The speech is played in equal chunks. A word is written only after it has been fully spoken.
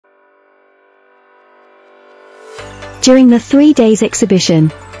During the 3 days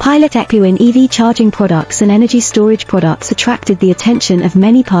exhibition, Pilot Piwin EV charging products and energy storage products attracted the attention of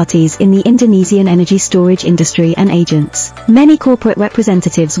many parties in the Indonesian energy storage industry and agents. Many corporate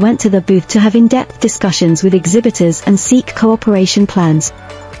representatives went to the booth to have in-depth discussions with exhibitors and seek cooperation plans.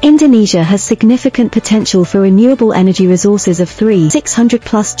 Indonesia has significant potential for renewable energy resources of 600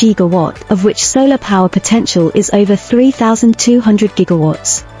 plus gigawatt, of which solar power potential is over 3,200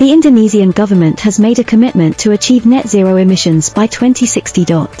 gigawatts. The Indonesian government has made a commitment to achieve net zero emissions by 2060.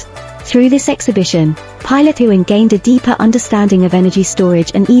 Through this exhibition, Pilot Piwin gained a deeper understanding of energy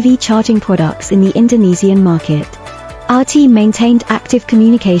storage and EV charging products in the Indonesian market. Our team maintained active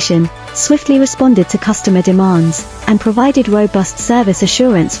communication, swiftly responded to customer demands, and provided robust service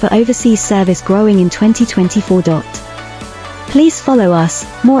assurance for overseas service growing in 2024. Please follow us,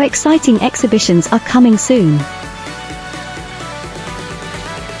 more exciting exhibitions are coming soon.